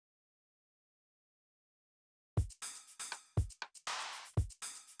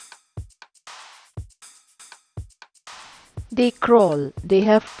They crawl, they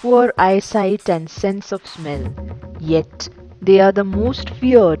have poor eyesight and sense of smell, yet they are the most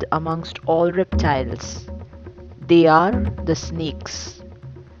feared amongst all reptiles. They are the snakes.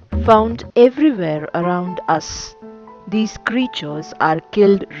 Found everywhere around us, these creatures are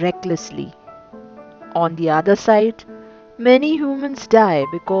killed recklessly. On the other side, many humans die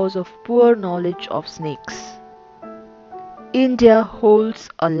because of poor knowledge of snakes. India holds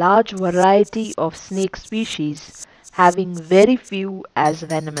a large variety of snake species, having very few as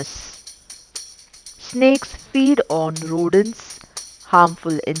venomous. Snakes feed on rodents,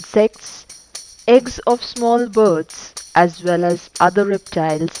 harmful insects, eggs of small birds, as well as other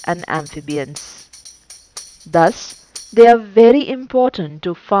reptiles and amphibians. Thus, they are very important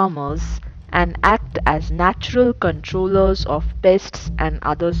to farmers and act as natural controllers of pests and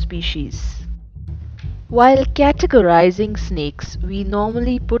other species. While categorizing snakes, we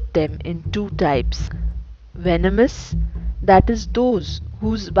normally put them in two types: venomous, that is, those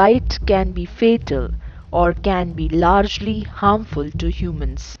whose bite can be fatal or can be largely harmful to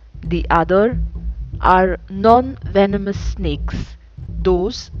humans. The other are non-venomous snakes,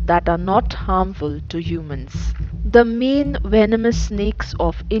 those that are not harmful to humans. The main venomous snakes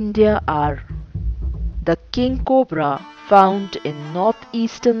of India are the king cobra, found in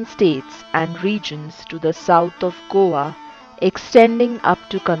northeastern states and regions to the south of Goa, extending up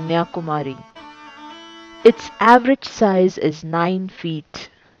to Kanyakumari. Its average size is 9 feet.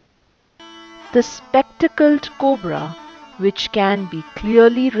 The spectacled cobra, which can be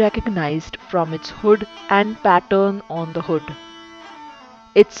clearly recognized from its hood and pattern on the hood.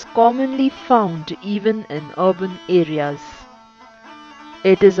 It's commonly found even in urban areas.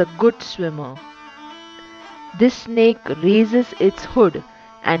 It is a good swimmer. This snake raises its hood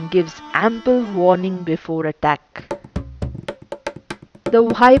and gives ample warning before attack. The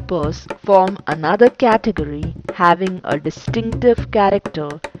vipers form another category, having a distinctive character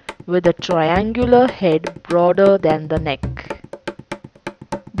with a triangular head broader than the neck.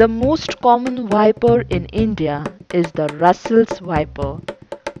 The most common viper in India is the Russell's viper,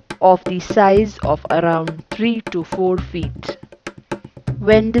 of the size of around 3 to 4 feet.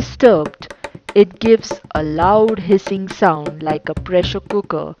 When disturbed, it gives a loud hissing sound like a pressure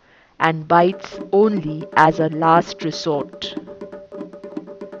cooker and bites only as a last resort.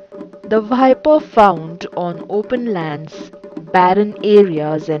 The viper found on open lands, barren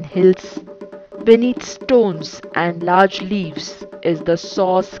areas and hills, beneath stones and large leaves is the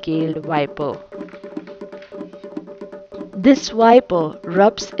saw-scaled viper. This viper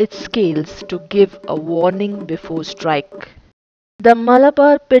rubs its scales to give a warning before strike. The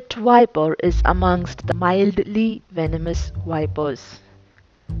Malabar pit viper is amongst the mildly venomous vipers.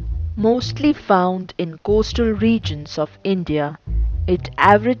 Mostly found in coastal regions of India, it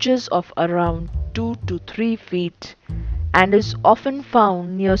averages of around 2 to 3 feet and is often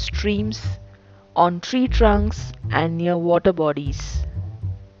found near streams, on tree trunks and near water bodies.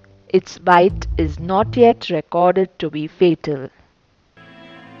 Its bite is not yet recorded to be fatal.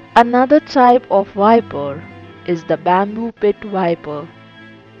 Another type of viper is the bamboo pit viper,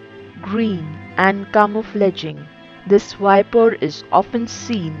 green and camouflaging. This viper is often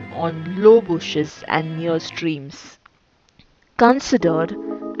seen on low bushes and near streams. Considered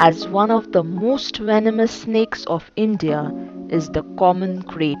as one of the most venomous snakes of India is the common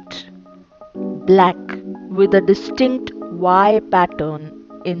krait, black with a distinct Y pattern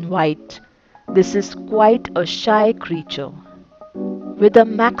in white. This is quite a shy creature. With a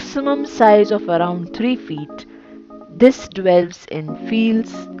maximum size of around 3 feet, this dwells in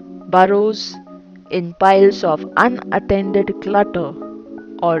fields, burrows, in piles of unattended clutter,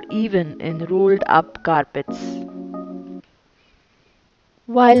 or even in rolled up carpets.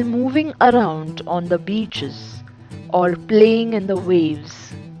 While moving around on the beaches or playing in the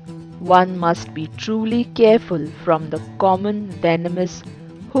waves, one must be truly careful from the common venomous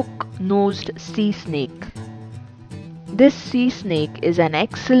hook-nosed sea snake. This sea snake is an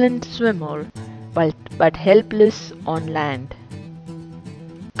excellent swimmer but helpless on land.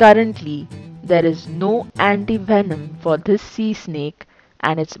 Currently, there is no anti-venom for this sea snake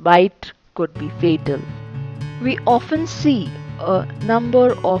and its bite could be fatal. We often see a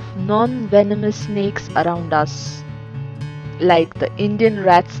number of non-venomous snakes around us, like the Indian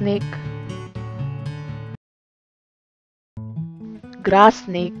rat snake, grass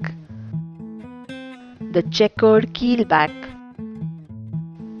snake, the checkered keelback,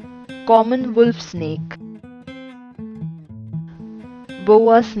 common wolf snake,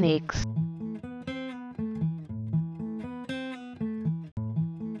 boa snakes,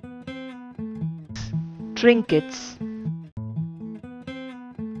 trinkets,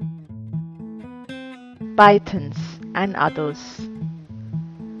 pythons, and others.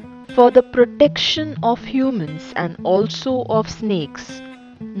 For the protection of humans and also of snakes,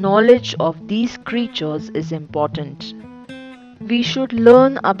 knowledge of these creatures is important. We should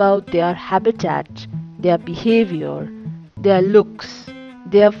learn about their habitat, their behavior, their looks,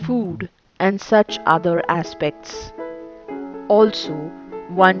 their food, and such other aspects. Also,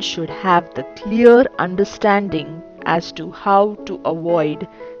 one should have the clear understanding as to how to avoid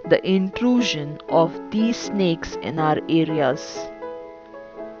the intrusion of these snakes in our areas.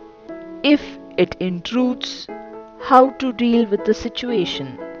 If it intrudes, how to deal with the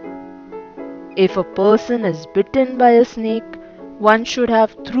situation. If a person is bitten by a snake, one should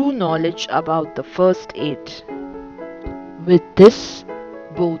have true knowledge about the first aid. With this,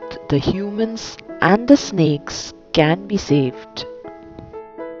 both the humans and the snakes can be saved.